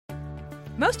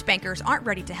Most bankers aren't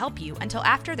ready to help you until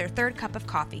after their third cup of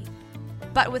coffee.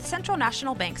 But with Central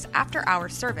National Bank's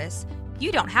after-hours service,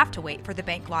 you don't have to wait for the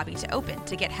bank lobby to open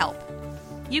to get help.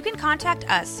 You can contact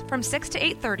us from 6 to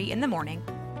 8:30 in the morning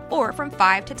or from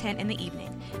 5 to 10 in the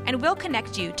evening, and we'll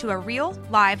connect you to a real,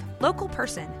 live, local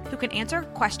person who can answer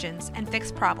questions and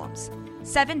fix problems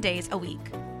 7 days a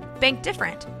week. Bank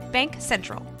different. Bank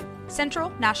Central. Central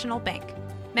National Bank.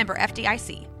 Member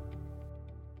FDIC.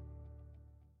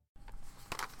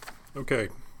 Okay,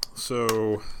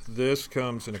 so this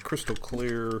comes in a crystal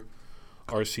clear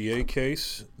RCA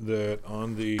case that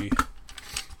on the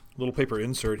little paper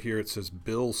insert here it says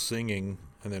Bill singing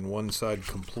and then one side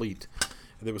complete.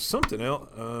 And there was something else.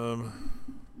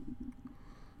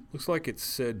 Looks like it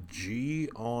said G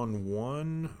on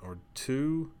 1 or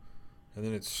 2 and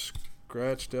then it's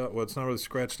scratched out. Well, it's not really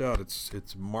scratched out.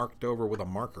 It's marked over with a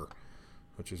marker,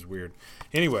 which is weird.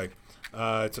 Anyway,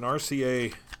 it's an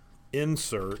RCA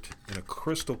insert in a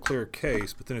crystal clear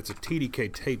case, but then it's a TDK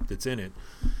tape that's in it.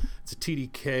 It's a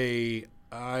TDK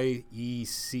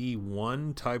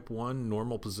IEC1 type 1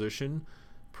 normal position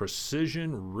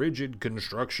precision rigid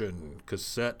construction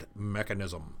cassette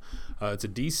mechanism. It's a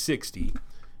D60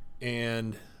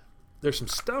 and there's some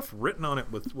stuff written on it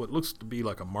with what looks to be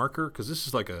like a marker because this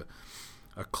is like a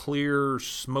clear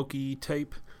smoky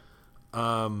tape.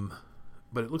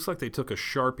 But it looks like they took a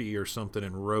Sharpie or something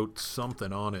and wrote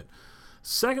something on it.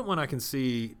 Second one I can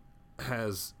see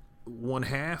has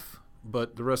 1/2,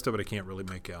 but the rest of it I can't really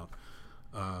make out.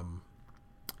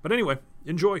 But anyway,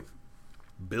 enjoy.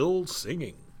 Bill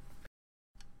singing.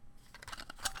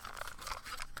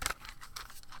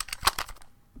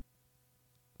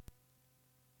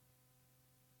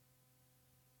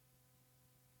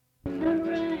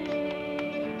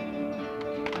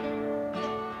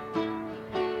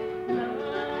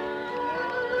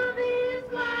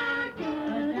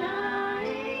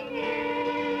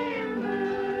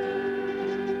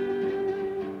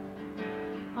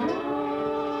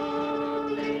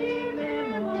 Only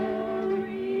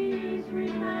memories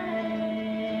remain.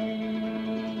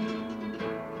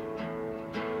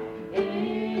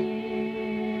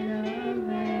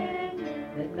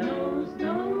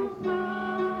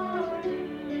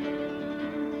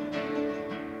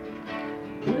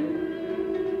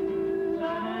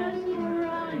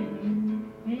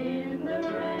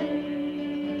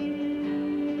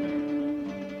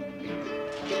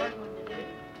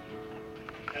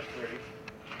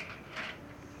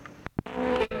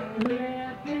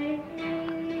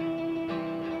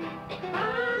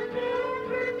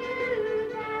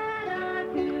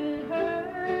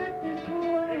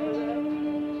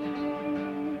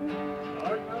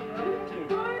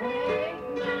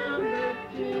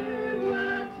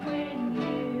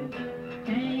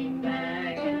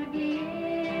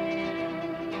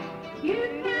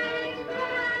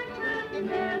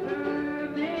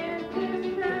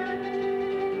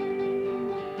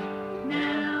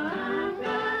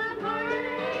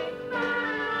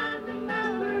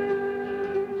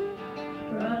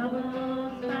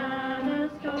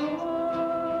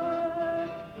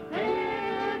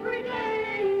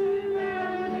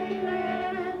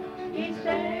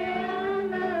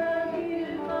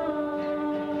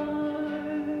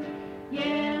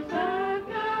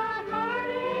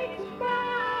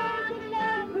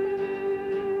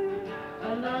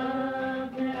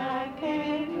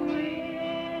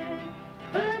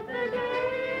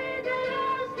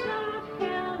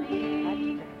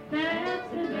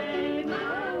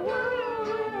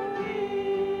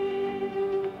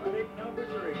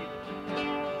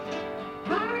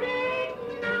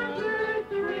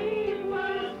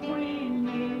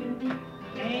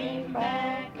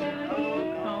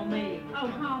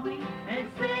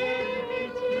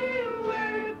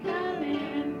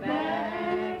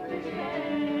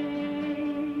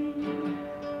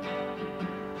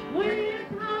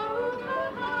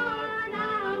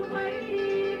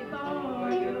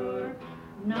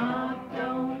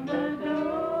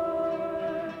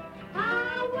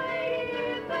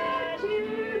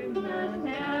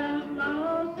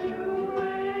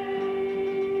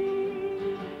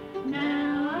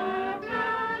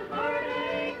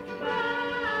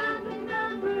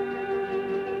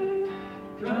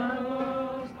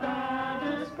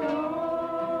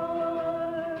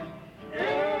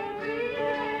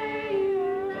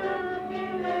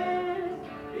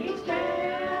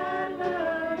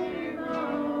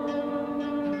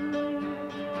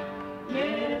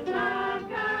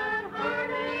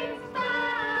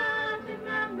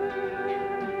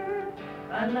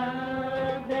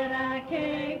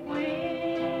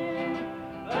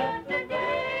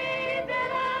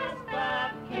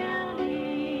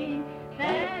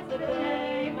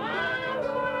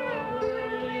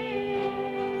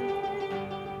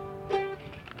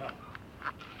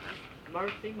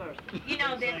 Mercy, mercy. You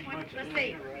know this one? Let's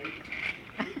see.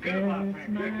 Does my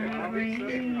ring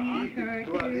hurt your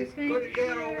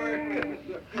finger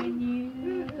when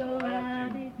you go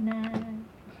out at night?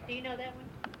 Do you know that one?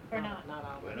 Or not? Not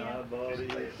all When of I it. bought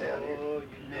it for you.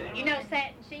 You know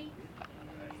satin sheets?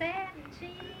 Satin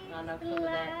sheets. I know some of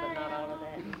that, but not all of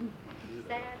that.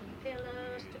 Satin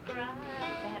pillows to cry.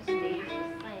 That's Steve was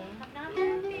saying. I'm not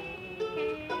happy.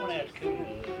 I want to ask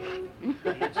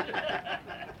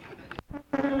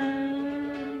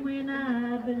When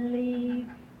I believe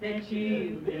that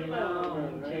you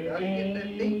belong to me, and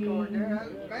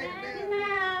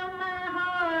now my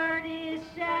heart is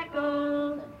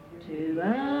shackled to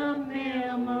a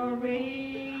memory.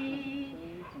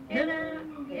 In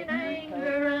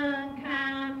anger,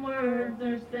 unkind words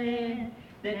are said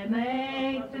that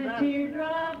make the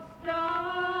teardrops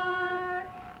start.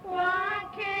 Why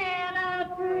can't I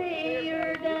free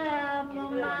your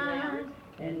doubtful mind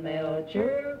and melt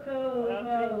your cold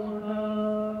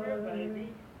heart?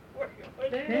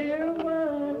 There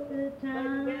was a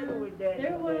time,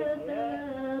 there was a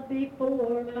love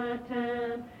before my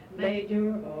time, made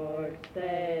your heart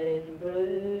sad and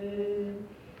blue.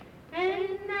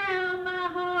 And now my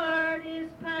heart is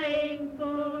paying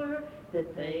for the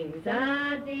things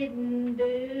I didn't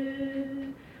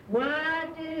do. Why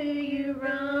do you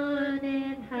run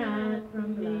and hide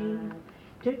from me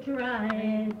to try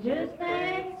and just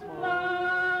act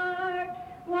smart?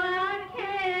 Why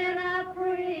can't I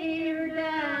free your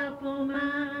doubtful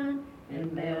mind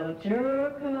and melt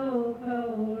your cold,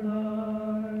 cold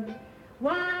heart?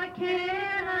 Why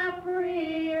can't I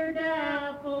free your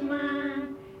doubtful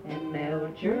mind and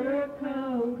melt your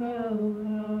cold, cold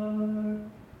heart?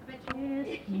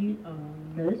 Asked you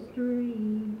on the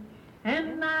street,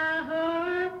 and my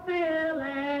heart fell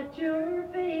at your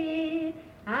feet.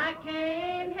 I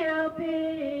can't help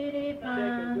it if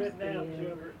I'm still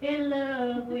in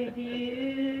love with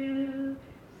you.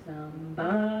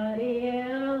 Somebody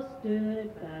else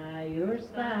stood by your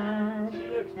side,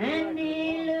 and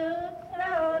he looked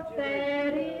so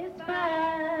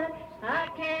satisfied. I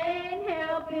can't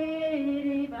help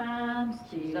it if I'm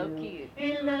still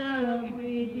in love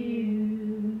with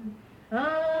you.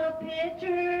 A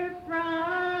picture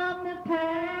from the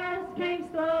past came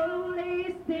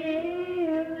slowly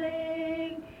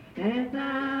stealing as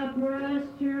I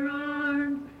brushed your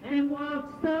arms and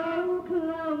walked so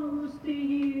close to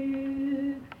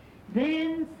you.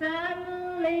 Then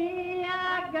suddenly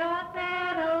I got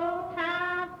that old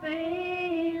time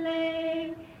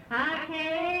feeling. I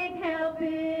can't help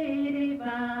it if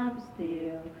I'm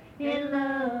still in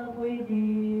love with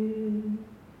you.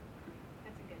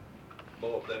 That's a good one.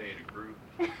 Boy, if that ain't a group.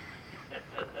 You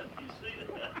see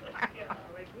that? Yeah,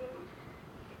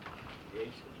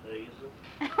 Jesus,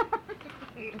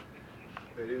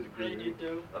 It is a Ain't you group.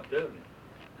 do? I'm telling you.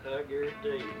 I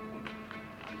guarantee you.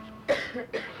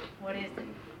 What is it?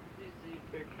 These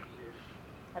pictures here.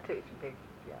 I took some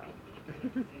pictures, y'all.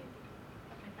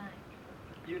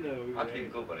 You know who I Hazel-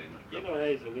 can't go by any. You know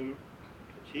Hazel Lou?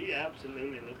 She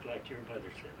absolutely looked like your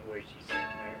mother sitting the way she's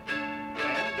sitting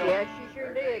there. Yeah, she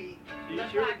sure did. She Look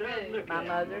sure like does who? look My like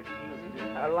mother.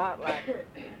 her. A lot like her.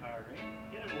 Alright.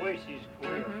 Yeah, the way she's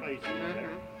square her face is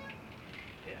there.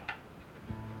 Yeah.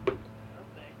 I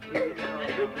think. I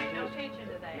don't pay no attention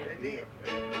to that. Yeah.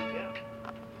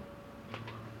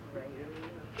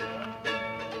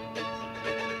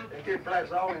 They could play a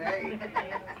song in eight.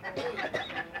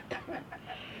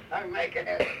 I can make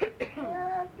it.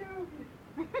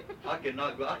 I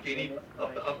cannot go. I can't even.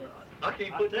 I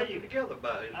can't I'll put tell nothing you- together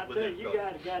about it. I with tell this you, you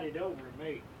stuff. got it over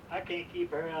me. I can't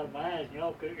keep her out of my eyes, and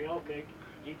y'all could keep her out.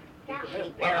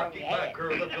 Well, I keep mine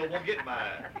curled up so it won't get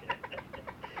mine.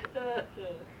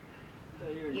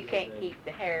 You can't keep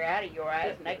the hair out of your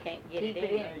eyes, and they can't get it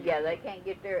in. Yeah, they can't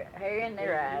get their hair in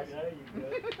their eyes. There you go.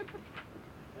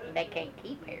 They can't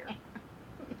keep hair.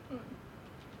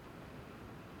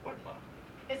 What am I?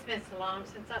 It's been so long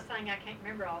since I sang, I can't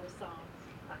remember all the songs.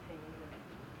 I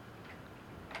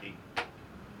can't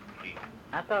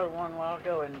I thought of one a while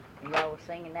ago, and y'all was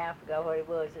singing now. I forgot what it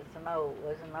was. It's an old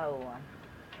one.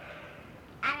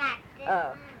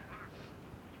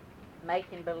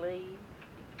 Making Believe.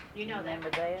 You know that. Remember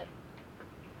that?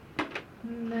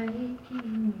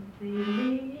 Making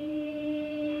believe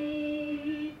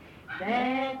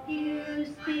that you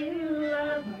still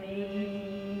love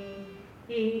me.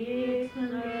 It's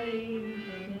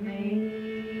amazing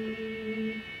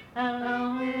me,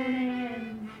 alone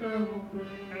and so blue.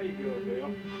 There you go,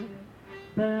 Bill.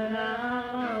 But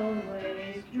I'll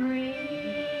always dream,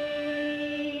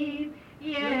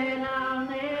 yet I'll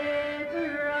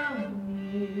never own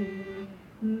you,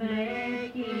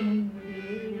 making believe.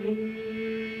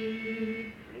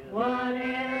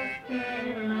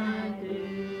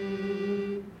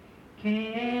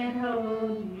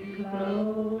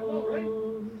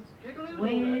 close.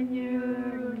 When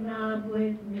you're not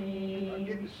with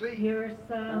me, you're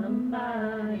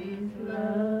somebody's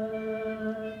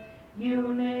love.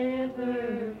 You'll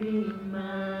never be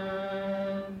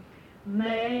mine.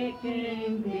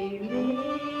 Making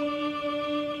believe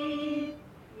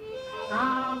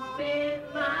I'll spend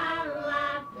my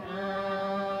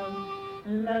lifetime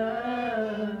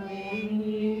loving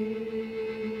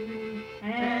you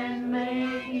and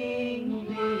making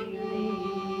believe.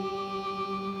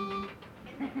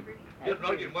 Just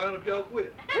not getting wound up, y'all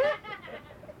quit.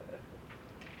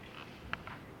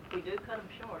 We do cut them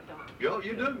short, don't we? Yo,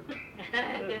 you do.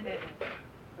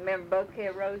 Remember Bouquet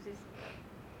of Roses?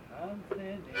 I'm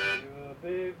sending you a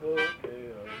big bouquet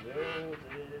of roses.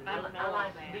 I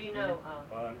like that. Do you know,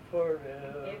 One for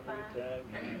every If I- time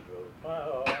you broke my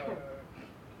heart.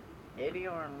 Eddie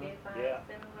Arnold. if I Yeah.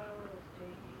 send a rose to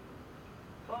you,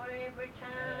 for every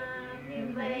time you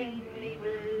make me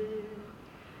blue,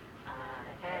 I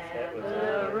That have was a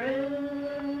it.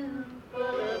 room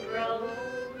full of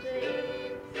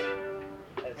roses,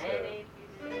 That's and if you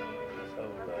send so, a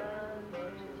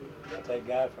rose that's that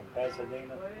guy from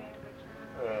Pasadena.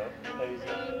 He's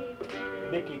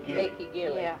Mickey Gilly. Mickey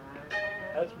Gilly. Yeah.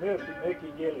 That's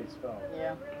Mickey Gilly's phone.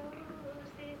 Yeah.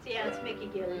 Yeah, it's Mickey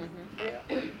Gillis. Yeah.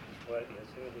 Well,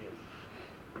 that's who it is.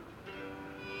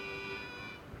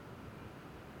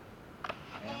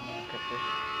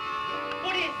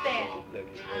 What is that? Look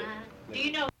at that. Do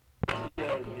you know?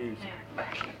 There's music.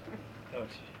 Don't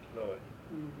you, Lord?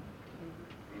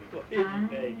 What is I it,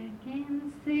 baby?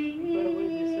 can see Well,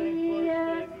 would you sing for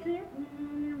us, us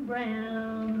sitting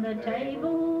round the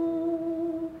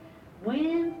table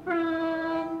when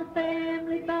from the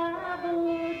family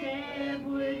Bible Dad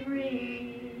would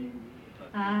read.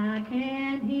 I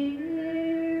can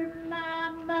hear my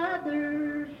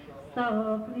mother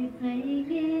softly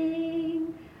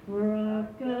singing,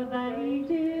 Rock of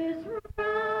Ages,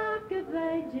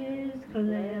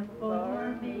 cleft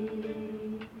for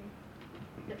me.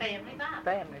 The Family Bible.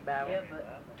 Family Bible. Yeah,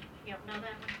 but You don't know that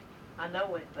one? I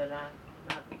know it, but I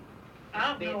not. I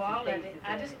don't Bits know and all of it. pieces I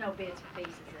of just it. know bits and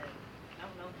pieces of it. I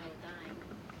don't know the whole thing.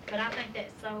 But I think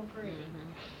that's so pretty.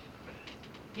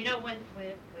 You know when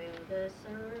will the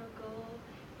circle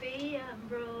be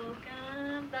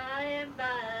unbroken by and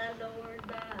by, Lord,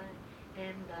 by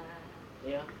and by.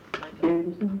 Yeah.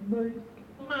 There's some birds,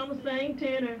 Mama sang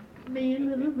tenor. Me and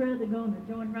little brother gonna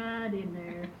join right in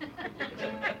there.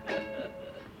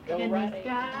 Go In right the in.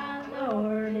 sky,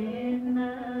 Lord, in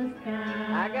the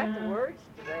sky. I got the words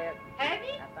to that. Have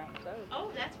you? I think so.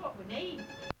 Oh, that's what we need.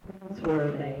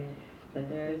 Swear that, but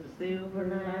there's a silver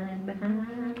line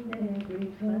behind every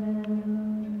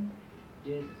cloud.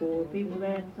 Just poor people,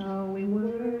 that's all we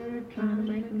were, trying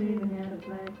to make a living out of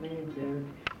black man's dirt.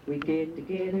 We get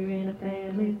together in a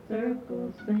family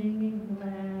circle, singing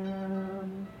loud.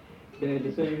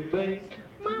 Daddy sing bass,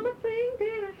 Mama sing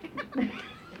tenor.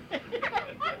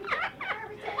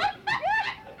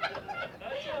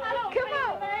 Come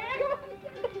on.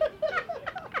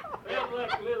 Sounds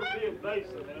like a little bit of bass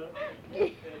in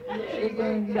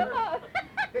Come on.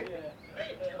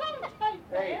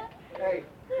 Hey,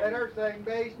 let her sing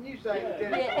bass and you sing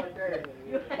tenor Yeah. right there.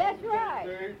 That's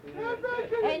right.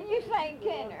 And you sang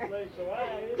tenor. I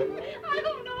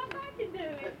don't know if I can do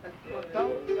it.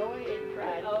 Go ahead and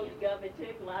try it. Oh, you got me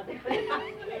tickled. I did.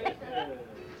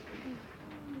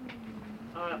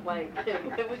 All right, wait. We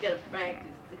gotta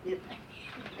practice this.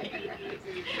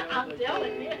 I'm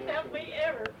telling you, help me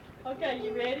ever. Okay,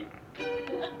 you ready?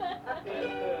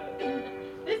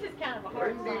 This is kind of a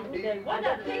hard song to do. Why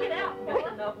not pick it out? I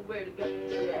don't know where to go.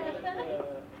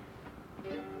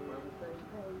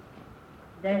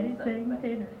 Daddy sing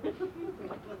tenor.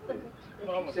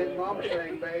 Said Mama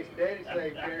sing bass, Daddy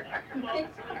sing tenor.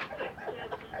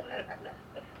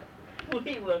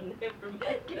 We will never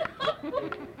make it.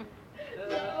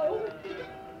 No.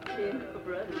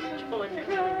 Brother, join the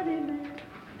Right in there.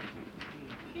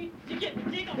 You get the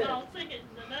tickle when I'll sing it in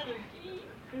another key.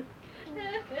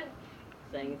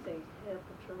 Singing seems to help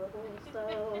the trouble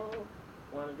so.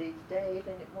 One of these days,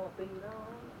 and it won't be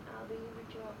long,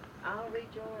 I'll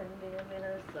rejoin them in a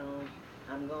song.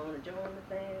 I'm gonna join the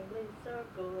family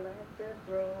circle at the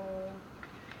throne.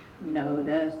 No,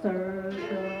 the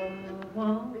circle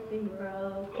won't be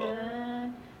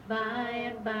broken by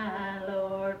and by,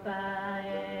 Lord, by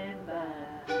and by.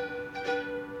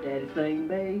 Daddy sing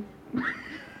bass.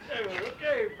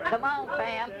 Okay, Come on,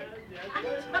 Pam.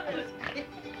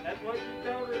 that's what you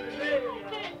told her to do.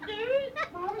 Can't do it.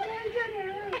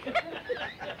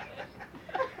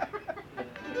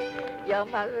 Y'all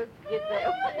might as well get that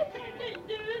one. Can't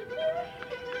do it.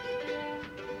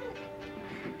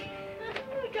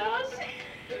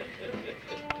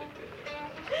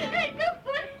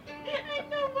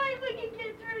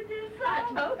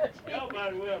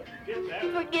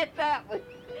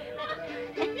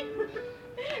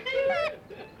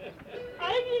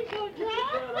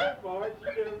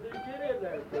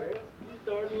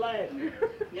 laughing.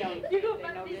 Yeah. You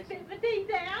gonna make me spit my teeth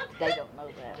out? They don't know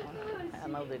that one. I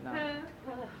know they don't. I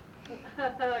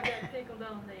got tickled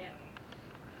on that.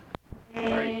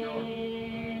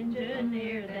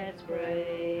 Engineer that's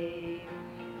brave.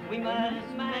 We must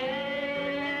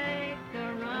make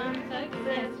the run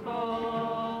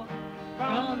successful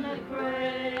from the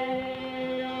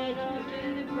cradle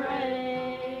to the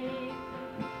grave.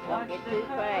 Watch the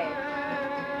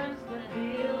curves, the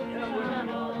fields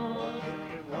tunnels,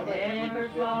 never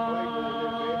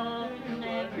fall,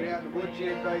 never Get out in the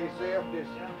woodshed by yourself,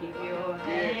 just keep your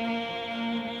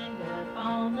hand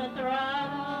upon the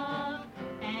throttle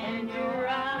and your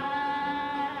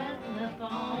eyes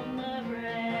upon the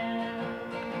rail.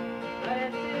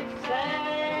 Blessed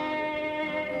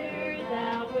Savior,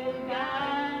 thou wilt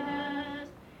guide us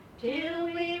till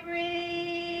we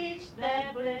reach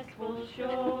that blissful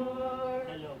shore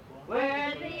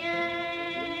where the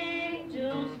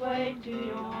angels wait to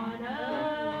join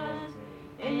us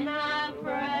in thy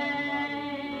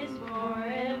praise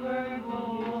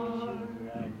forevermore.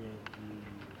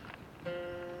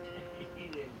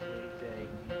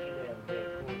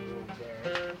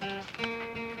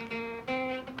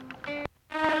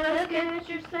 Look at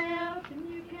yourself and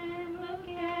you can look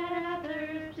at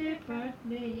others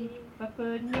differently by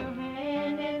putting your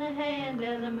hand in the hand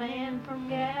of the man from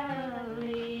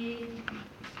Galilee.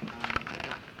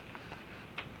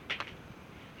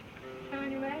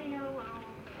 Turn your radio on.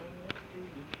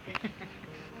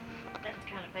 That's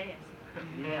kind of fast.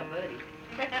 Yeah, buddy.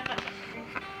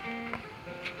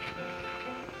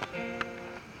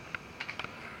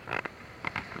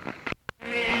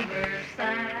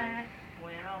 Riverside,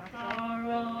 when all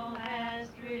sorrow has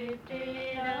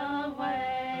drifted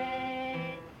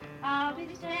away, I'll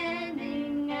be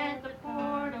standing at the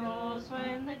portals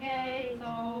when the gates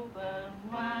open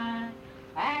wide,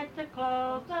 at the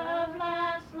close of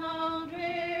life's long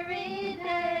dreary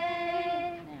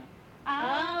day.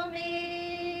 I'll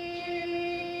meet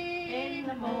you in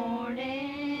the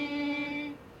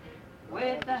morning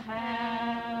with a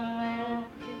how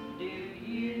do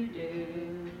you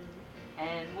do,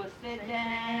 and we'll sit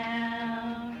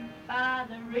down by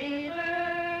the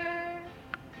river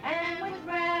and with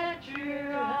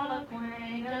rapture all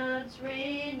acquaintance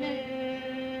renew.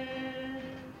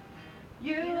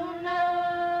 You'll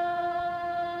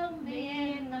know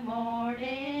me in the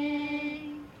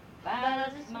morning by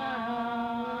the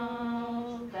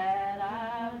smile that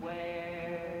I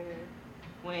wear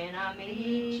when I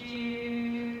meet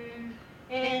you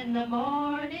in the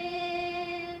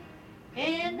morning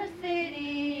in the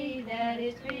city that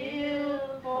is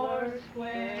filled four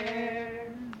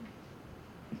square.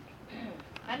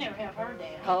 I never have heard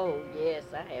that. Oh, yes,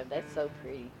 I have. That's so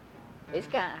pretty. It's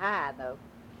kind of high, though.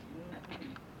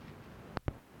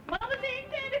 Mama sang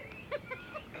that.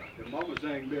 the mama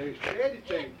sang bass. Daddy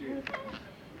sang too.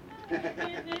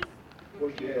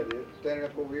 Where's your head? Standing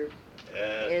up over here?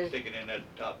 Is- Sticking in that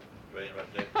top vein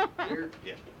right there. Here?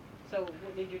 Yeah. So,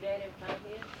 did your dad ever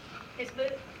play his? It's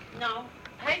good. No.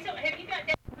 Hey, so have you got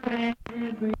that?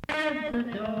 As the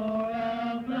door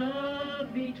of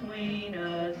love between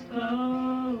us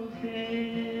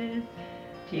closes,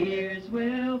 tears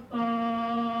will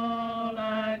fall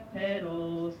like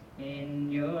petals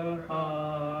in your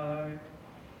heart.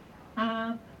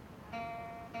 I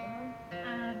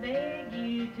beg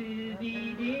you to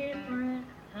be different.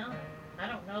 Huh? I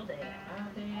don't know that. I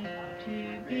beg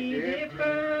you to be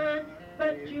different,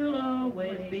 but you'll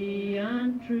always be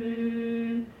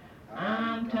untrue.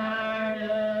 I'm tired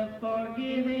of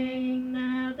forgiving,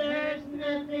 now there's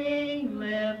nothing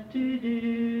left to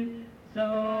do. So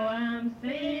I'm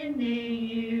sending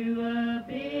you a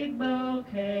big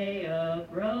bouquet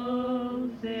of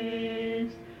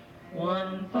roses,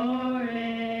 one for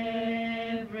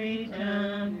every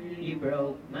time you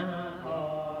broke my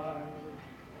heart.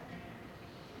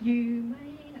 You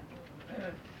may not.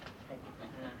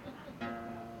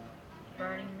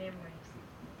 Burning memories.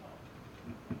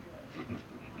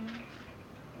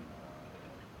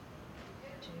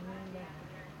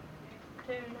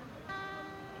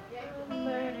 I'm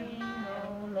burning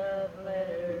old love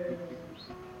letters,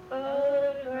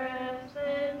 photographs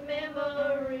and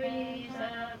memories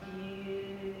of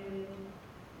you,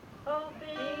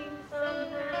 hoping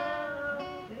somehow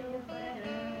I'll feel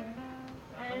better,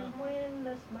 and when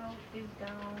the smoke is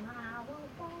gone I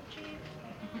won't want you.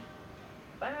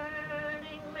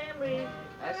 Burning memories,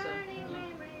 burning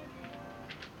memories.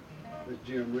 This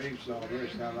Jim Reeves song here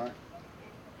sound like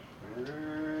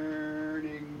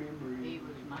burning He memories.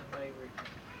 was my favorite.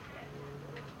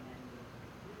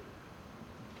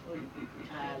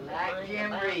 I like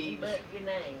Jim Reeves. But your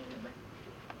name.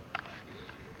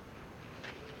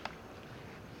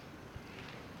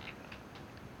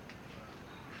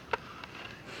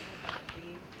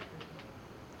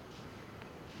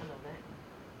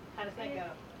 Let go.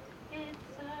 It's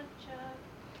such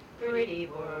a pretty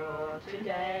world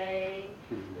today.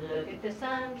 Look at the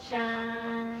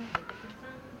sunshine. Look at the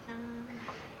sunshine.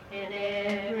 And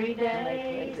every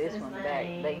day This one back,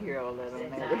 they hear all that on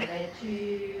since there. I met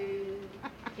you.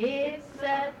 It's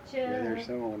such there's a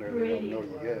some on there that don't pretty know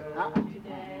you yet. world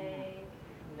today.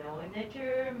 Knowing that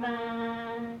you're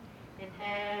mine and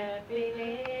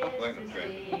happiness to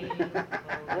see.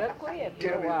 Well, quit for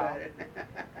Tell a me while. about it.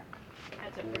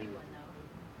 That's a pretty one,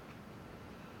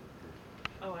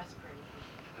 though. Oh, that's pretty.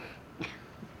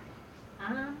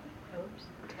 Oops.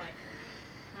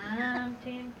 I'm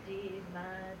tempted,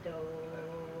 my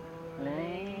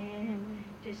darling,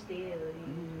 to steal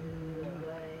you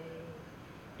away.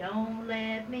 Don't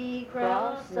let me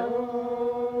cross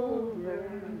over.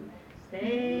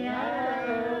 Stay out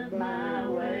of my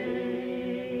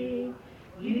way.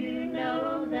 You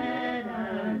know that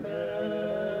I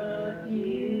love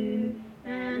you,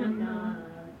 and I'm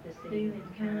not the stealing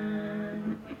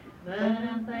kind. But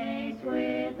I'm faced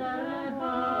with a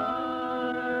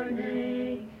heartache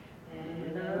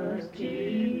and love's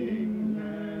cheating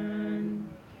mind.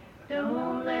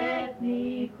 Don't let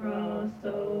me cross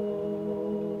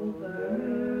over.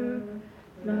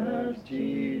 Love's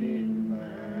cheating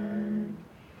mind.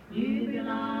 You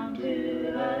belong to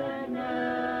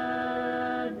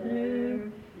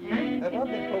another and can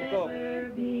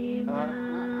never be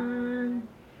mine.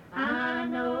 I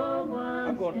know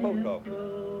one going to post office.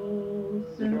 closer.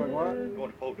 You doing what?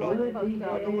 Going to post office. Would be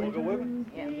Want to go with me?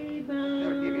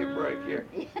 I'll give you a break here.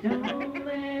 Don't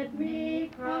let me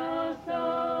cross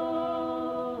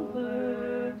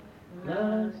over.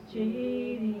 Love's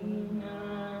cheating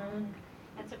on.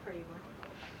 That's a pretty one.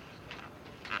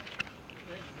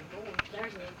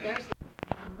 There's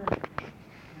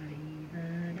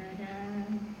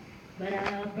But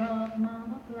I brought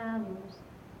Mama flowers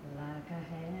like I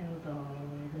have all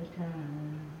the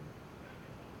time.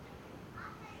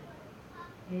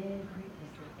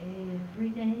 Every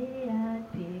day I'd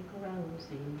pick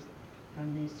roses from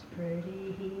this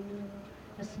pretty hill,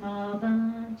 a small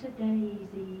bunch of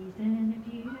daisies and a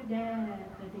few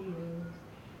daffodils.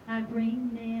 I bring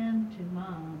them to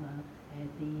Mama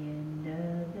at the end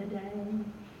of the day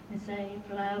and say,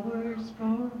 flowers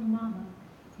for Mama,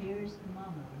 here's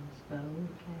Mama's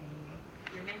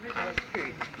bouquet. remember That's that?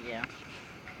 true, yeah.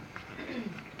 Let's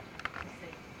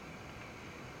see.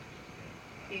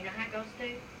 Do you know how it goes, Stu?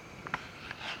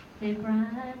 They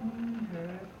brighten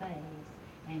her face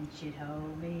and she'd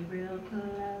hold me real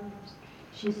close.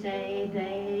 She'd say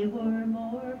they were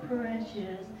more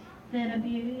precious than a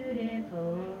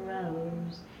beautiful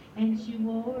rose. And she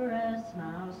wore a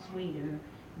smile sweeter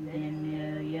than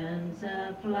millions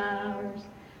of flowers,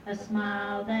 a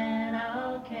smile that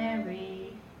I'll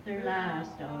carry through life's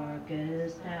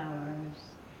darkest hours.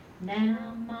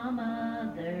 Now,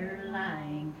 Mama, they're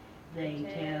lying, they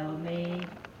tell me,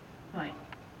 wait.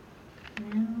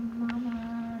 Now,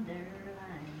 Mama, they're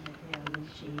lying, they tell me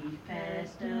she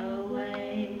passed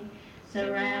away,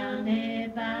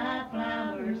 surrounded by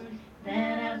flowers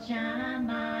that outshine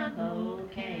my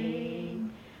bouquet.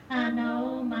 I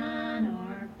know mine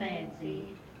aren't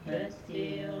fancy, but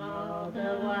still all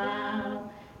the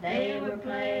while they were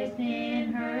placed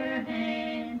in her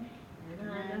hand, and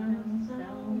I know so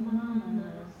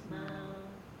Mama smile.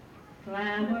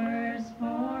 Flowers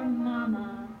for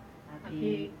Mama, I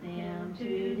picked them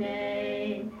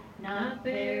today, not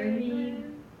very,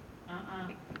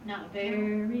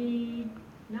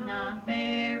 not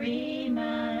very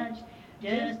much,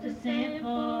 just a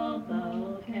simple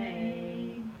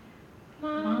bouquet.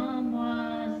 Mom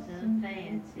wasn't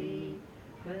fancy,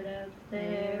 but up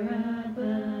there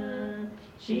above,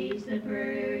 she's the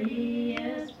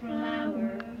prettiest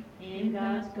flower in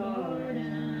God's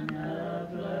garden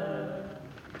of love.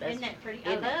 Isn't that pretty? I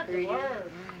Isn't that love the pretty?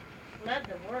 words. Love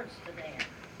the words for that.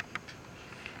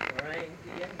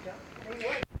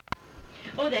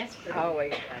 Oh, that's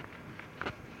pretty.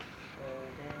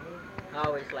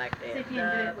 Always like See that. if you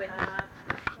can do it with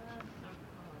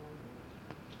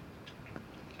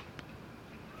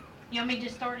You want me to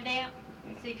just start it out?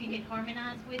 See if you can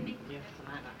harmonize with me? Yes,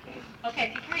 I might not can. Okay,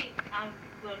 if you can't,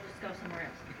 we'll just go somewhere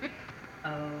else.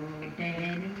 Oh,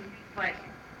 Danny, Wait.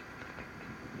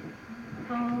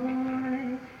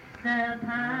 boy, the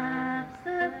pipes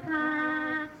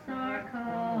are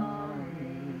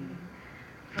calling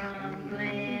from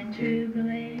glen to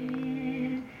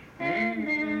glen and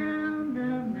down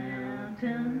the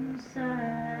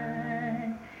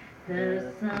mountainside.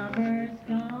 The summer's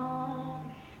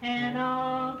gone and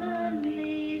all the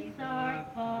leaves are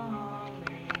falling.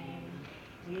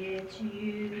 It's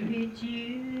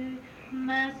you,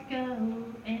 must go,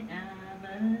 and I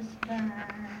must fly.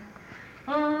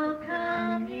 Oh,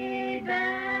 come ye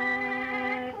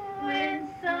back when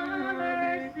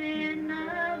summer's in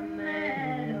the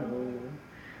meadow,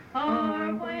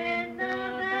 or when the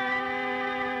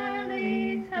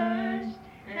valley's hushed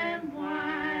and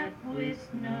white with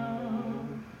snow.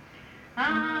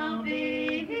 I'll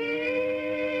be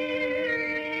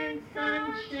here in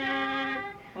sunshine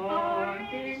or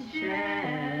in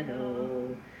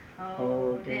shadow.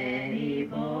 Oh, Danny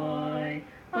boy,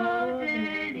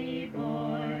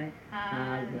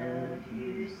 I love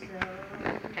you so.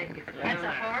 That's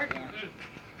a heart.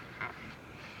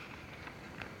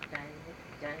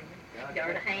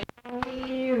 Darn hand.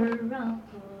 Dear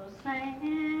Uncle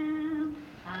Sam,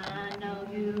 I know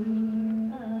you're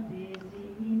a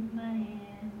busy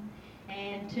man,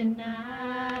 and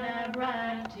tonight I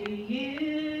write to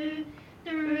you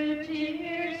through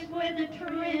tears with a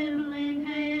trembling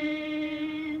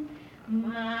hand.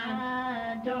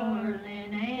 My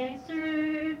darling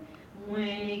answered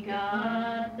when he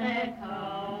got that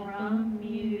call from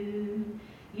you.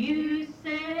 You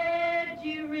said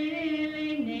you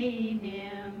really need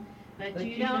him, but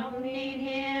you don't need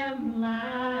him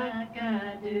like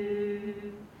I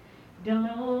do.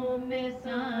 Don't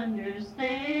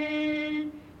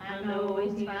misunderstand, I know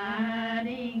he's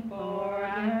fighting for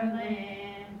our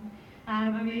land. I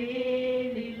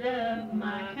really love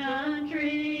my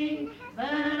country, but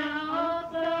I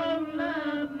also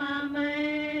love my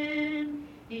man.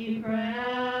 He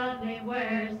proudly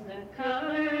wears the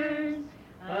colors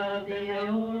of the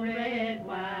old red,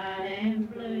 white, and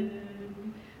blue,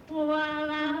 while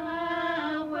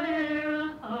I wear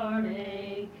a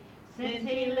heartache since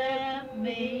he left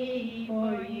me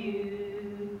for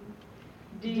you.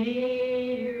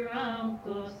 Dear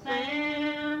Uncle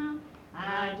Sam,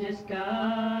 I just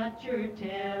got your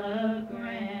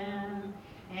telegram,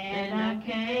 and I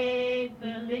can't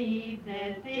believe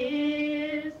that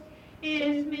this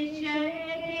is me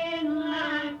shaking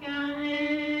like I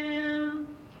am.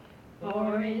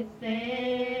 For it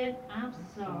said, I'm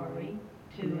sorry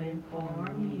to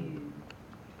inform you.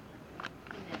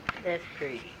 That's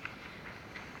pretty.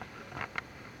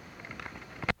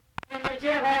 In the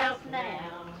jailhouse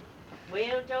now,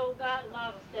 well, Joe got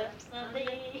locked up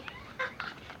Sunday.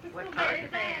 What part is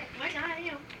that? Where's I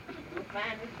am? We'll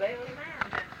find his bail him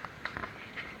out.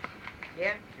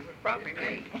 Yeah, she was probably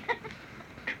me.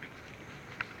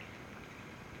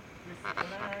 Well,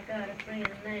 I got a friend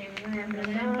named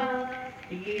Rambling Bob.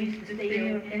 He used to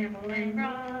steal camel and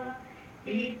rob.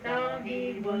 He thought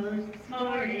he was the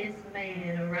smartest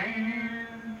man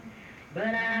around.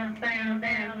 But I found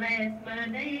out last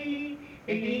Monday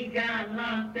he got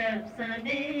locked up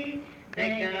Sunday.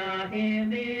 They got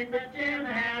him in the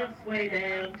jailhouse way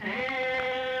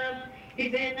downtown.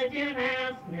 He's in the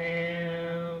jailhouse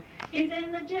now. He's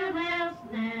in the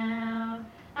jailhouse now.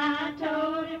 I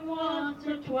told him once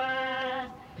or twice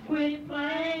to quit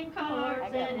playing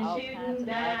cards and shooting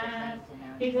dice.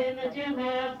 He's in the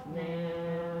jailhouse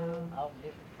now.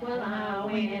 Well, I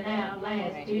went out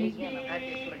last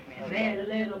Tuesday, met a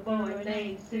little boy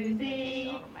named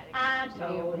Susie. I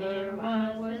told her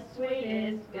was the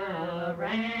sweetest girl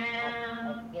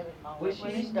around. Well,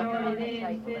 she started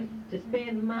in to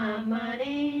spend my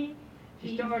money.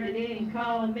 She started in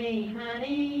calling me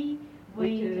honey.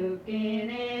 We took in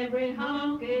every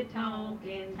honky-tonk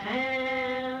in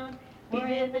town. We're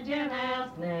in the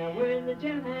jailhouse now, we're in the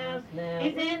jailhouse now.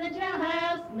 He's in the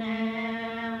jailhouse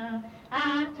now.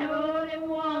 I told him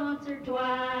once or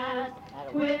twice,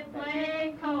 quit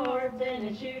playing cards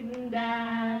and shooting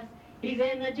dice. He's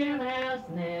in the jailhouse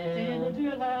now. He's in the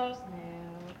jailhouse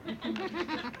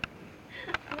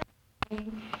now.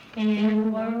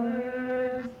 In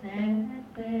words that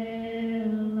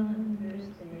they'll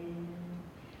understand.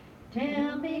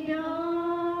 Tell me,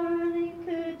 darling,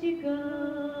 could you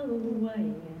go away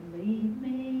and leave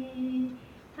me?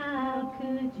 How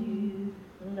could you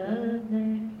love that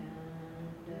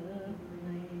kind of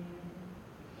man?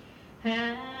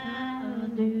 How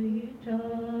do you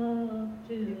talk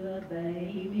to a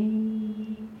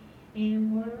baby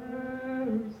in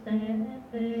words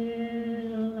that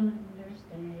they'll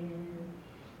understand?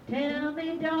 Tell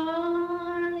me,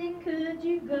 darling, could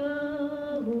you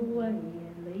go away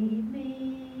and leave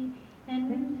me?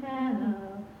 And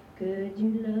how could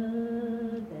you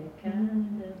love that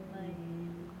kind of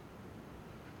man?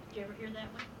 Did you ever hear that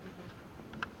one?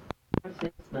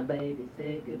 Since my baby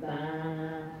said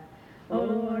goodbye, oh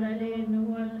Lord, I didn't know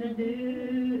what to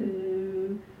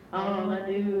do. All I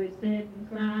do is sit and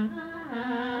cry.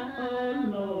 Oh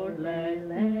Lord,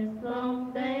 last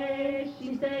long day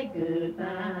she said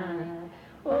goodbye.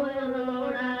 Oh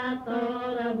Lord, I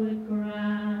thought I would cry.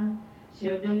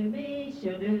 She'll do me,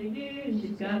 she'll do you,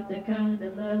 she's got the kind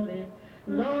of loving.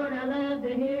 Lord, I love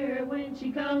to hear her when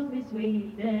she calls me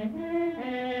sweet daddy.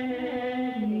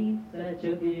 Such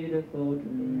a beautiful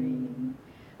dream.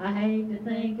 I hate to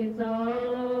think it's all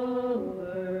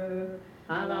over.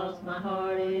 I lost my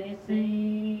heart and it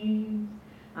seems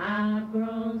I've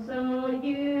grown so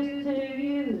used to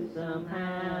you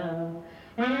somehow.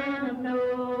 And I'm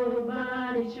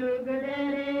nobody's sugar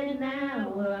daddy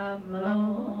now. Well, I'm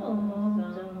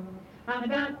lonesome. I've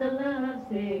got the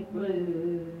lovesick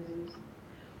blues.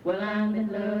 Well, I'm in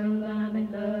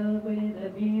love with a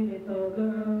beautiful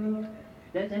girl.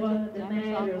 That's what's the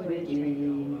matter with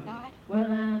me.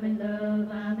 Well, I'm in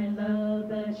love,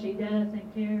 but she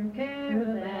doesn't care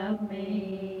about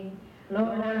me.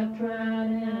 Lord, I've tried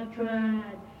and I've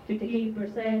tried to keep her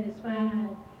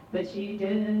satisfied, but she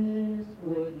just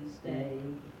wouldn't stay.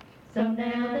 So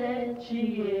now that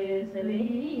she is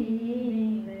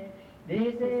leaving,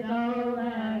 this is all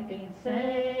I can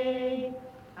say.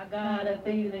 I got a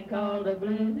feeling called the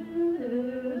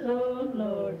blues, oh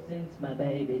Lord, since my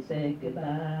baby said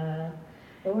goodbye.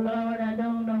 Oh Lord, I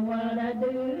don't know what I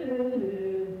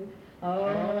do.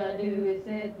 All I do is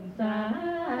sit and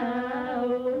sigh.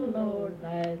 Oh Lord,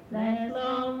 last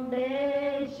long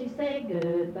day she said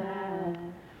goodbye.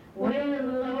 Well,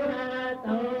 Lord, I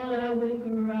thought I would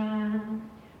cry.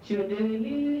 She'll do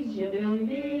you, she'll do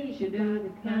me, she'll do the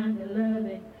kind of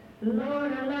loving.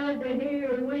 Lord, I love to hear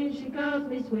her when she calls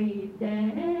me sweet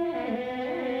daddy.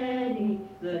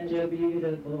 Such a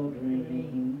beautiful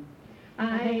dream.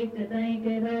 I hate to think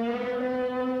it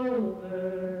all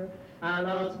over. I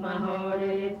lost my heart,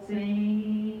 it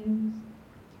seems.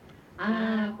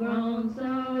 I've grown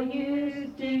so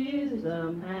used to you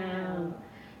somehow.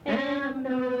 And I'm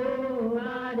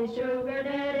nobody's sugar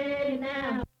daddy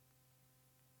now.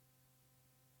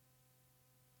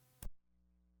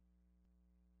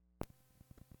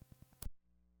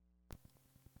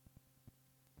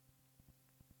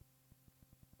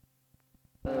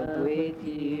 With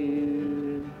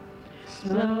you,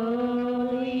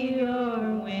 slowly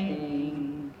you're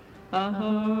winning a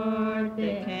heart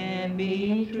that can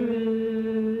be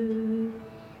true.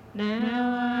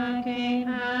 Now I can't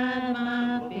hide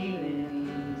my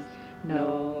feelings,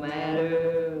 no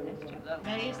matter.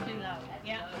 That is too low.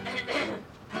 Yeah.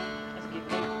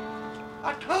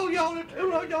 I told y'all it's too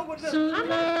low, y'all would Slowly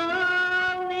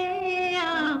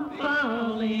I'm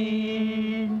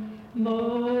falling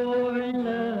more in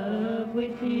love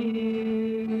with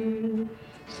you.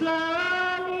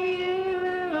 Slowly you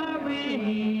are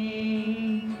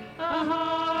winning a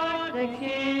heart that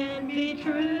can be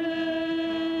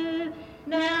true.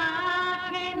 Now I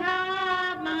can't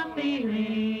hide my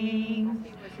feelings,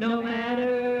 no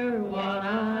matter what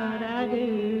I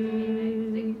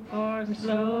do. For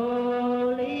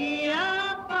slowly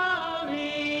I'm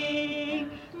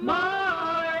falling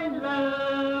more in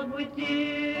love with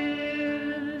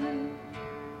you.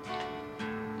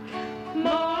 More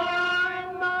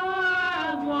and more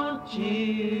I want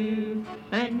you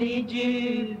and need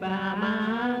you by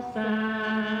my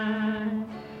side.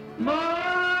 More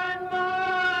and more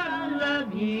I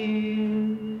love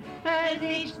you as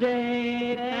each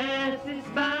day passes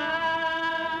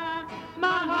by.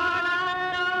 My heart,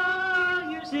 I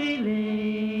know you're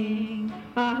sealing.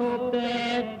 I hope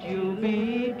that you'll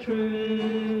be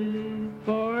true.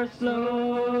 For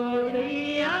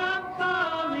slowly I'm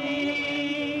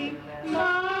falling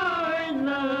more in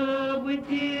love with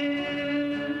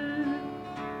you.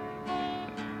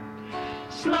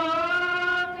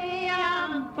 Slowly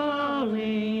I'm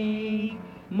falling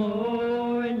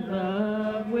more in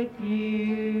love with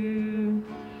you.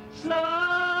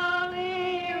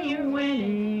 Slowly you're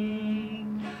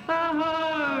winning a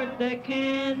heart that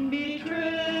can be true.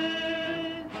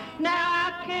 Now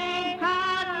I can't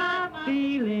hide my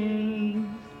feelings,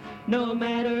 no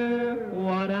matter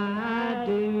what I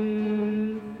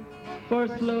do. For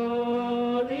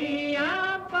slowly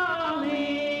I'm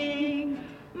falling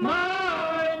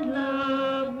more in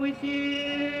love with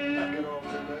you.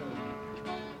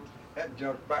 That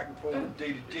jumps back and forth,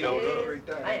 every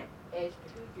time. Hey, Esther,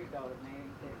 who's your daughter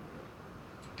married to?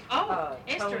 Oh,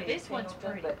 Esther, Tony this one's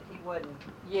Pendleton, pretty. But he wasn't.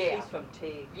 Yeah. He's from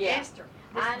Tig. Yeah. Esther.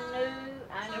 I knew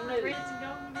Prince and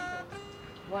Golden Eagles.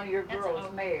 one of your That's girls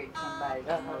old. married somebody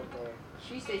that lived there.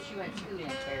 She said she went to school in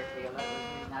Fairfield. That was the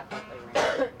reason I thought they were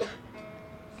married.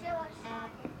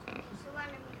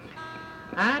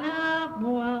 I don't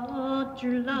want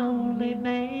your lonely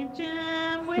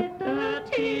mansion with a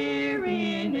tear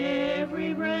in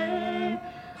every ray.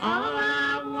 All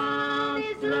I want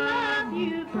is love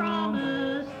you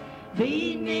promised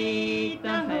beneath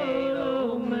the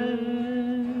halo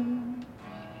moon.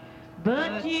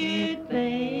 But you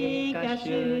think I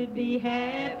should be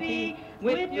happy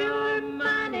with your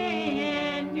money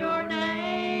and your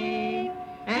name,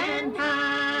 and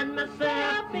hide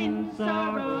myself in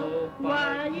sorrow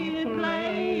while you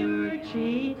play your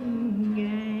cheating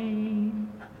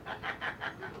game.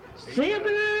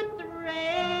 Silver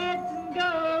threads and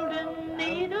golden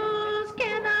needles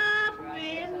cannot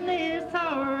mend this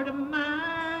heart of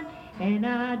mine, and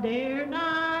I dare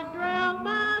not drown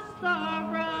my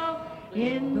sorrow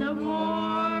in the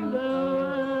warm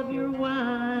glow of your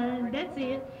wine. That's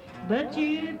it. But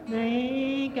you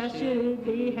think I should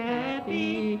be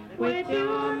happy with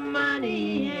your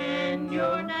money and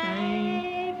your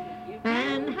name,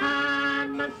 and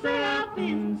hide myself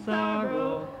in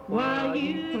sorrow while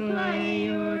you play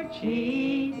your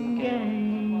cheating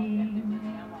game.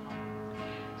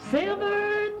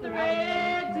 Silver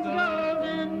threads and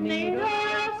golden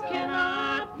needles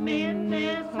cannot mend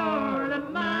this heart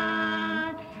of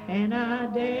mine, and I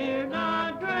dare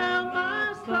not drown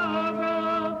my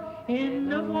sorrow in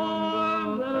the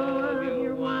warm glow of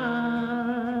your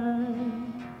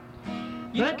wine.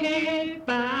 You can't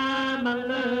buy my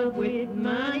love with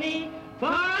money, for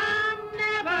I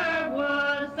never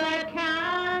was that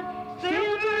kind.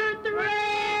 Silver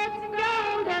threads and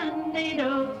golden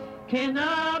needles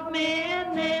cannot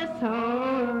mend this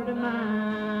heart of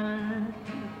mine.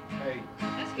 Hey,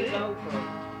 That's good. Old for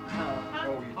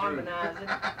oh, you harmonizing,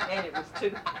 and it was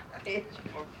too pitch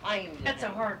for plain. That's a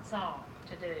hard song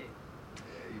to do. Yeah,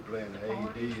 you playing the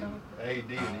A,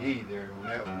 D and E there on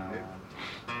that one.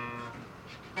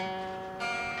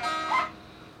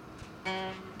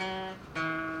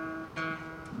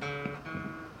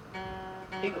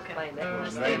 He was playing that one.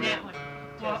 Let's do that one.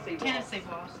 Tennessee Tennessee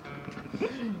Waltz.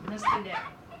 Let's do that.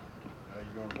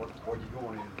 What you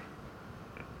going in?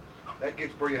 That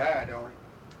gets pretty high, don't it?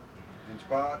 In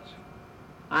spots.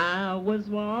 I was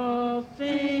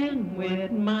waltzing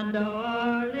with my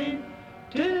darling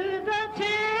to the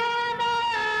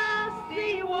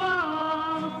Tennessee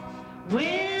waltz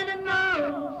when an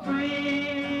old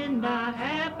friend I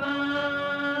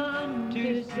happened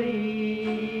to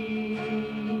see.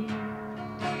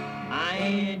 I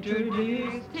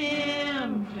introduced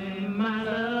him to my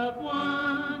loved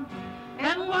one,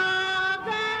 and while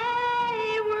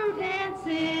they were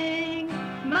dancing,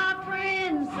 my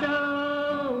friend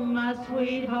stole my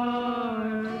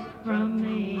sweetheart from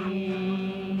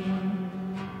me.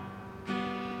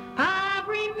 I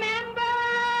remember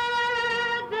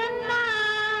the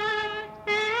night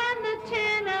and the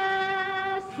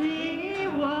Tennessee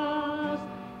waltz.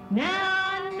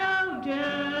 Now I know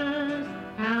just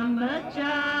how much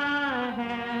I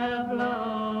have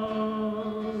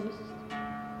lost.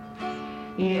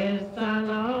 Yes, I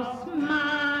lost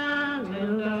my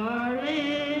little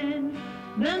darling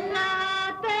the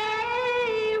night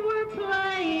they were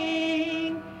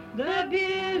playing the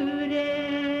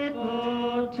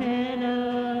beautiful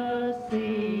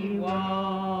Tennessee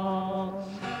waltz.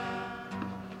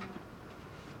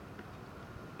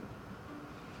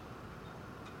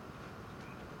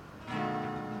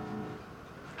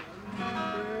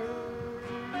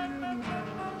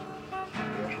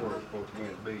 That's where it's supposed to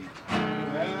be.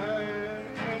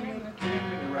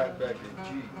 Right back to G.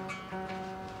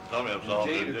 Some of them songs,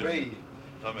 G to they B. just,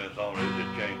 some of them songs, they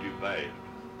just change too fast.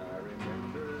 I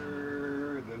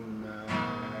remember the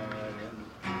night and the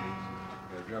place.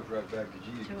 Gotta jump right back to G.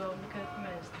 Too old to cut the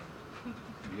mess.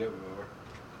 Yeah, we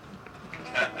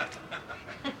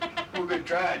are. We've been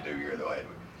trying to here though, haven't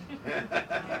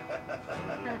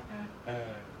we?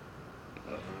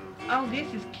 Oh,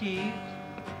 this is cute.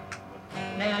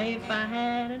 Now if I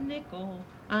had a nickel,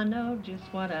 I know just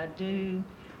what I'd do.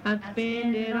 I'd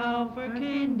spend it all for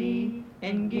candy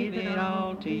and give it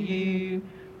all to you.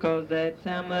 'Cause that's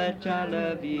how much I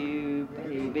love you,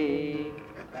 baby.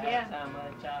 Yeah. That's how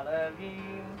much I love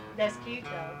you. That's cute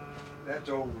though. That's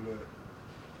old,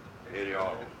 Eddie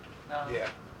Arnold. yeah.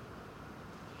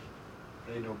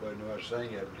 Ain't nobody know how to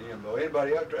sing that but him, though.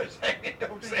 Anybody else try to sing it,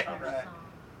 don't Pretty sound hard right. song.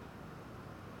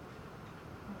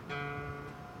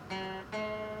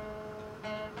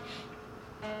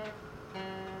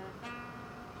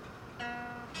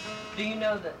 Do you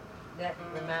know that that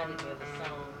reminded me of a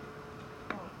song?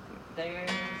 There's,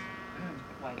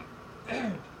 wait.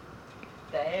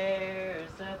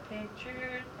 There's a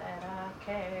picture that I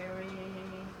carry,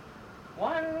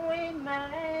 one we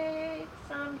made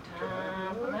some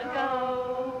time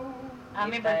ago. I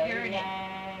remember If they hearing it.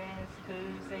 ask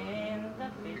who's in the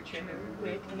picture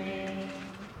with me,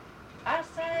 I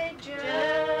say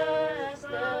just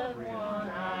the one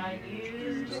I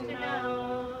used to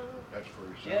know. That's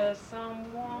for his son. Just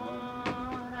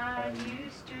someone I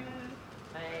used to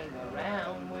hang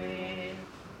around with.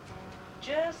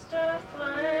 Just a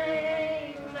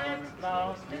flame that's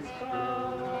lost its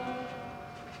glow.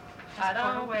 I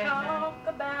don't talk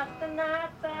about the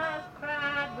nights I've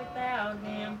cried without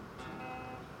him.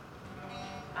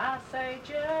 I say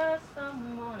just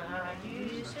someone I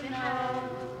used to know.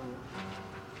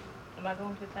 Am I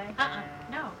going too fast?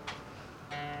 No.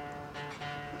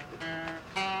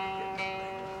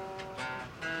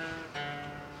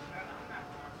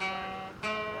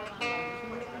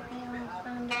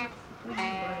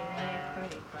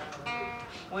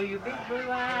 Will your big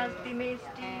blue eyes be misty?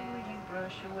 Will you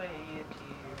brush away a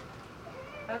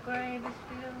tear? A grave is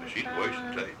filled with She's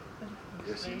wasting tape.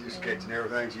 Yes, she's just catching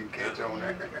everything she can catch on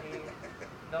there.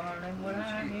 Darling, what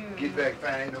I hear. Get back,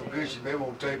 find ain't no good, she may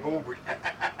won't take over it.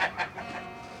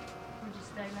 Where'd you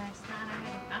stay last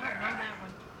night? I don't know that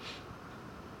one.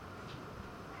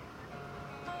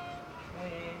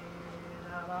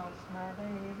 When I lost my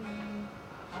baby,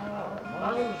 I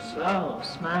almost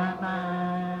lost my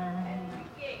mind.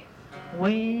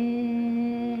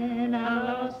 When I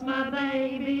lost my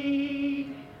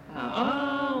baby, I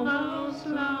almost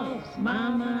lost my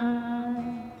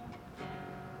mind.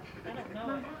 I don't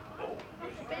know it.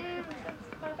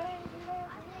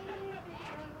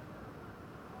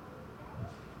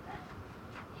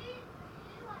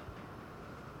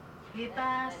 If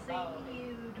I see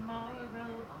you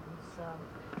tomorrow on some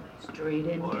street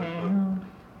in town,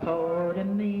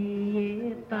 pardon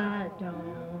me if I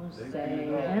don't say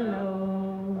hello.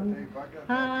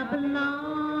 I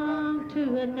belong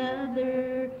to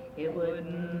another. It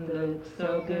wouldn't look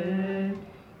so good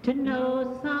to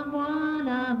know someone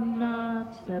I'm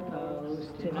not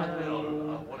supposed to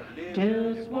know.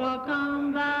 Just walk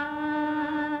on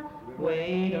by,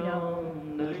 wait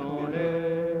on the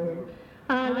corner.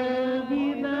 I love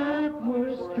you, but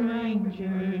we're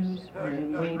strangers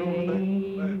when we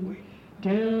meet.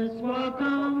 Just walk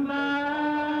on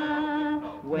by,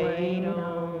 wait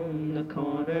on the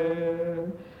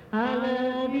corner. I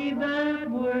love you, but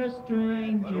we're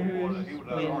strangers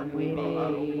when we meet.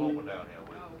 Oh,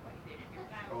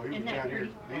 he was down here,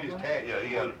 he just tagged. Yeah,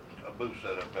 he had a booth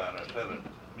set up down there selling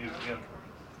music instruments.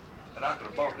 And I could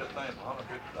have bought this thing for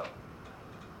 $150.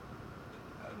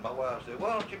 And my wife said,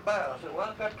 why don't you buy it? I said, well,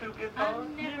 I've got 2 guitars. I've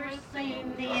never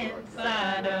seen the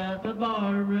inside of a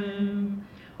barroom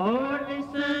or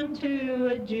listened to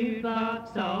a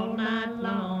jukebox all night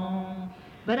long.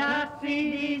 But I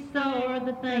see these are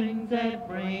the things that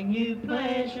bring you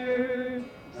pleasure.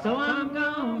 So I'm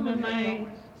gonna make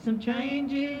some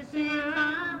changes in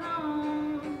my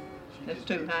home. That's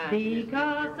too high.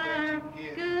 Because our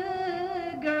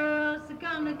good girls are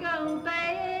gonna go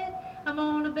bad. I'm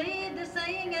gonna be the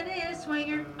singing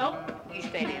swinger. Oh, you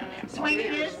stay down there.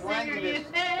 Swinging singer you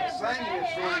ever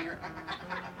had.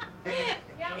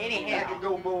 Anyhow, I can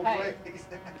go both hey, ways.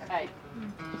 hey,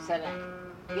 settle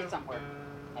down. Get somewhere.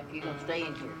 If you're gonna stay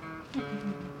in here.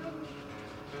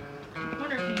 I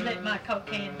wonder if you let my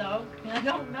cocaine dog. I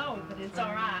don't know, but it's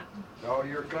all right. Oh,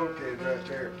 your coat is right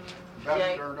there. About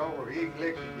to turn over, he ain't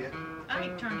licked it yet. I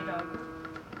ain't turned it over.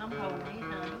 I'm holding it,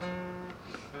 honey.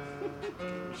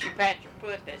 She pat your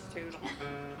foot, that's too long.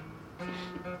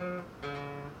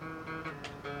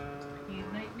 You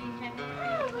make me happy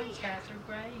when skies are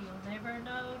gray. You'll never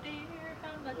know, dear,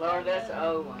 how much Lord, that's I an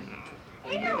love old one.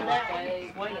 You know that one.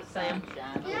 Wait a second.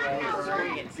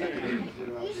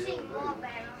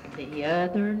 The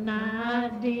other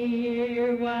night,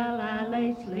 dear, while I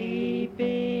lay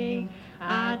sleeping,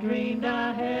 I dreamed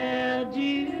I held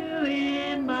you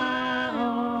in my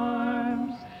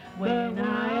arms. When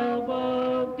I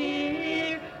awoke,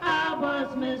 dear, I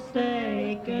was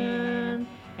mistaken,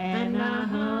 and I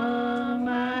hung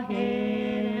my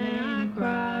head and I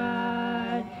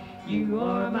cried. You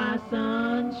are my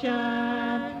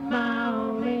sunshine, my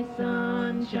only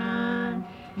sunshine.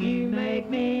 You make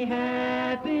me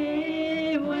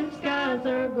happy when skies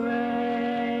are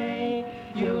gray.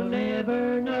 You'll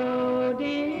never know,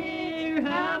 dear,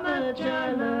 how much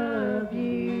I love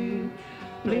you.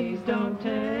 Please don't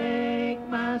take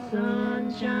my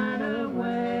sunshine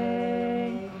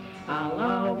away. I'll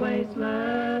always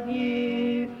love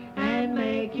you and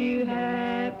make you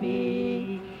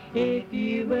happy if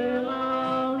you will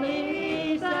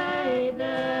only say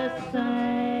the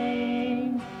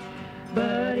same.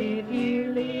 But if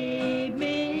you leave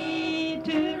me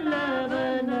to love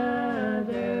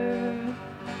another,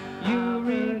 you'll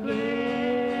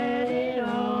regret it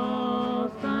all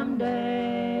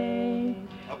someday.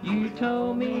 You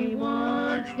told me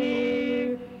once,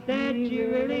 dear, that you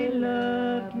really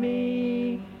loved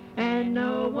me, and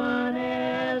no one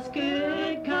else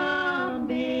could come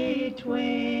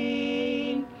between.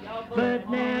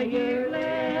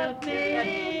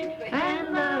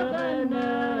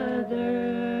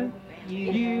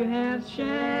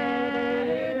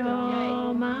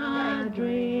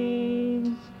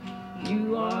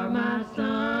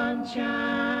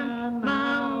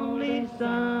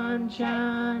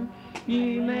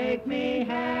 You make me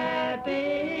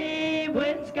happy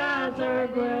when skies are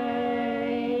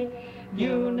gray.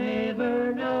 You'll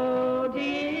never know,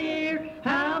 dear,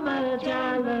 how much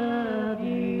I love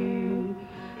you.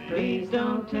 Please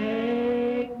don't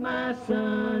take my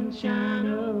sunshine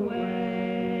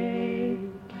away.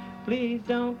 Please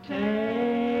don't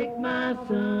take my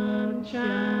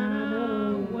sunshine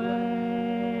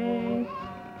away.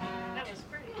 That was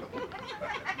pretty.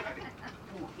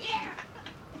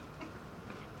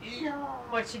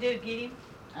 What'd you do, get him?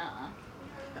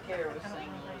 Tara was singing.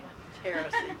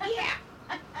 Tara said, yeah.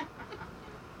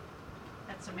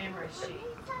 That's a memory sheet.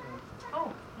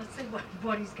 Oh, let's see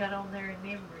what he's got on there in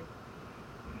memory.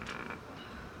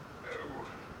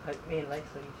 Me and Lisa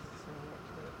used to sing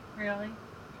that Really?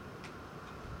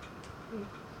 too.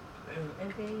 And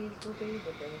these will be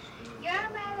the best years. You're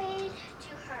married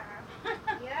to her.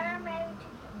 You're married to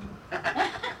him.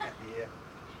 Yeah,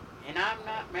 And I'm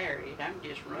not married, I'm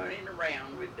just running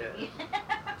around with Doug.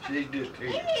 she's just You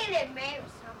here. need to marry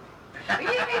someone. You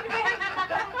need to marry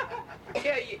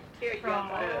Tell you From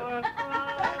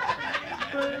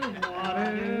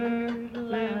water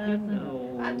like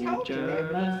no I told you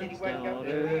that, but he said he wasn't gonna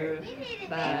be married. You need to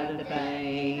by marry the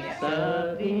banks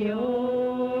of the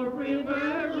old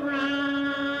river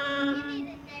run, You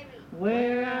need to marry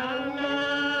where I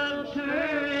loved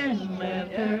her and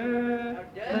left her,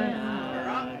 but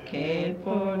I can't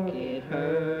forget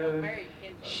her. Married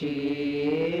Kendall. She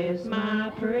is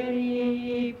my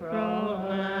pretty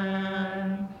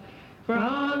Fräulein.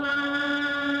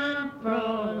 Fräulein,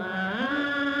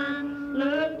 Fräulein,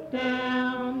 look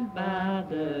down by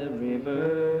the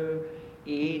river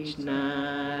each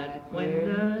night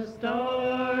when the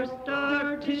stars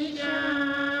start to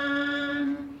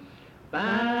shine.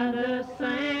 By the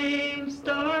same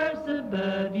stars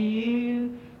above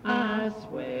you, I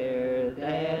swear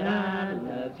that I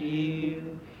love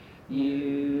you.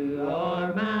 You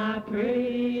are my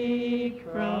pretty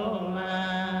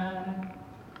Fräulein.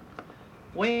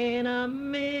 When a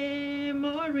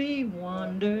memory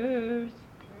wanders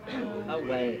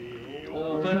away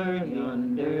over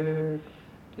yonder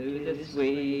to the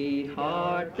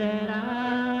sweetheart that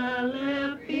I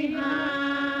left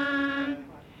behind,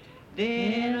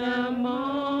 then a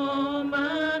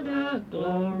moment of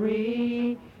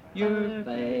glory, your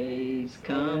face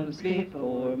comes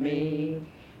before me,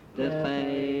 the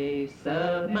face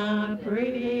of my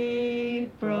pretty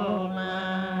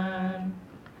Fräulein.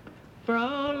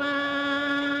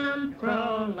 Fräulein,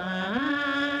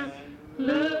 Fräulein,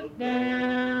 look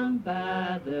down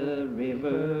by the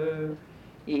river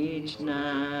each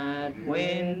night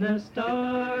when the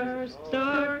stars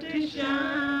start to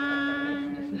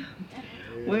shine.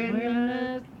 When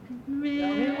the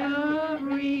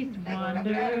memories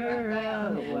wander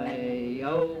away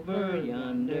over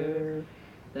yonder,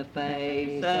 the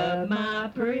face of my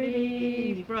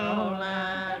pretty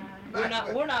Fräulein. We're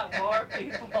not bar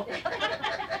people.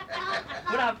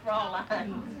 We're not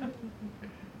Fräuleins.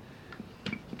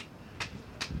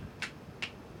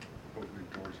 Hopefully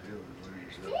towards the hill and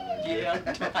lose yourself. Yeah.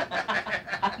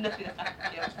 I knew I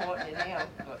kept pointing it out,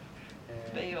 but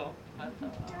Bill, I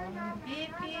thought, If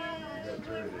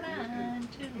you were mine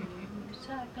to lose,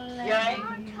 I could Jay?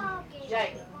 More talking.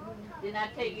 Jay, More talking. didn't I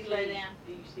tell you lay down?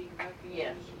 Do you see Murphy?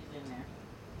 Yes, she's in there.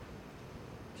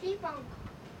 T-bone.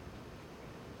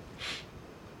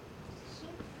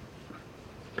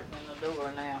 In the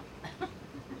door now.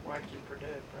 Watching for Doug,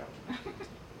 probably.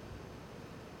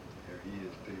 There he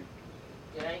is too.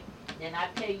 Jay, didn't I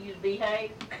tell you to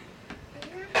behave?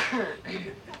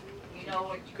 You know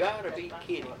what you Gotta be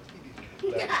kidding.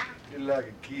 You're like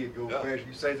a kid, go fast,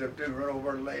 you say something to him, run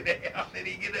over and lay down, then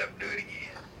he get up and do it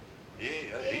again.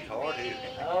 Yeah, he's hard-headed.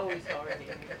 Oh, he's already.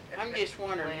 I'm just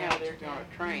wondering how they're gonna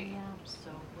train him. I'm so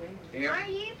weird. Him? Are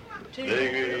you?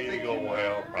 They ain't gonna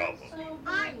have a problem.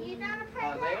 Aren't you not a Oh,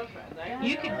 pregnant?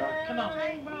 You can, come on.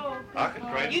 I can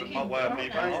train You with my can wife run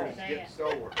even out. home. Fingers get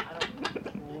sore.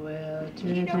 Well,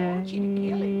 You don't want you to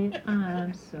kill today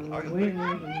I'm so weary.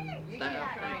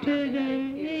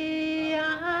 Today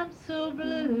I'm so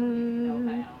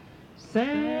blue,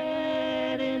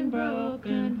 sad and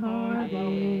broken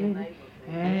hearted,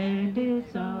 and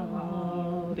it's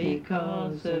all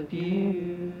because of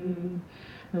you.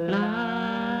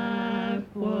 Life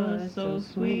was so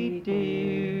sweet,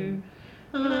 dear.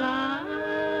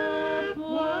 Life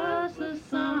was a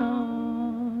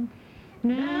song.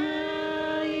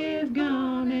 Now you've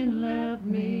gone and left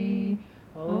me.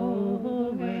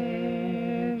 Oh,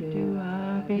 where do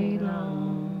I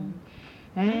belong?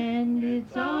 And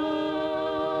it's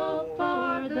all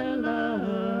for the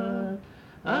love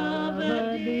of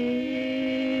a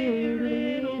dear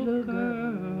little girl.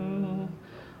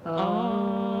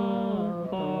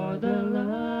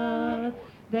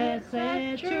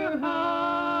 set your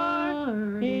heart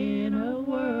in a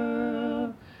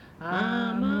whirl.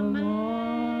 I'm a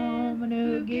woman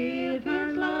who gives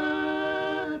her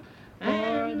love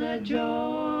for the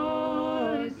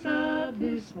joys of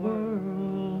this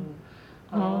world.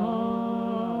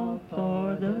 All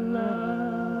for the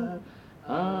love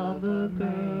of a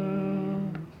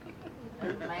girl.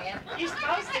 Man. You're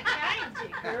supposed to change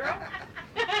it, girl.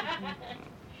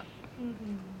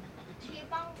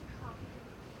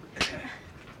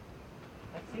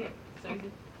 That's it.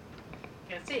 Susie.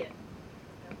 That's it.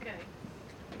 Okay.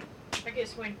 I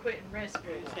guess when quitting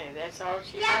restroom. Say, that's all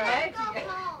she Yeah, had. go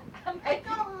home.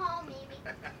 Go home, Mimi.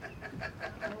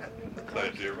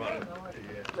 Glad you're running.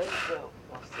 Let's go.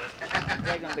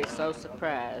 They're gonna be so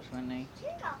surprised when they. You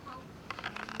go home.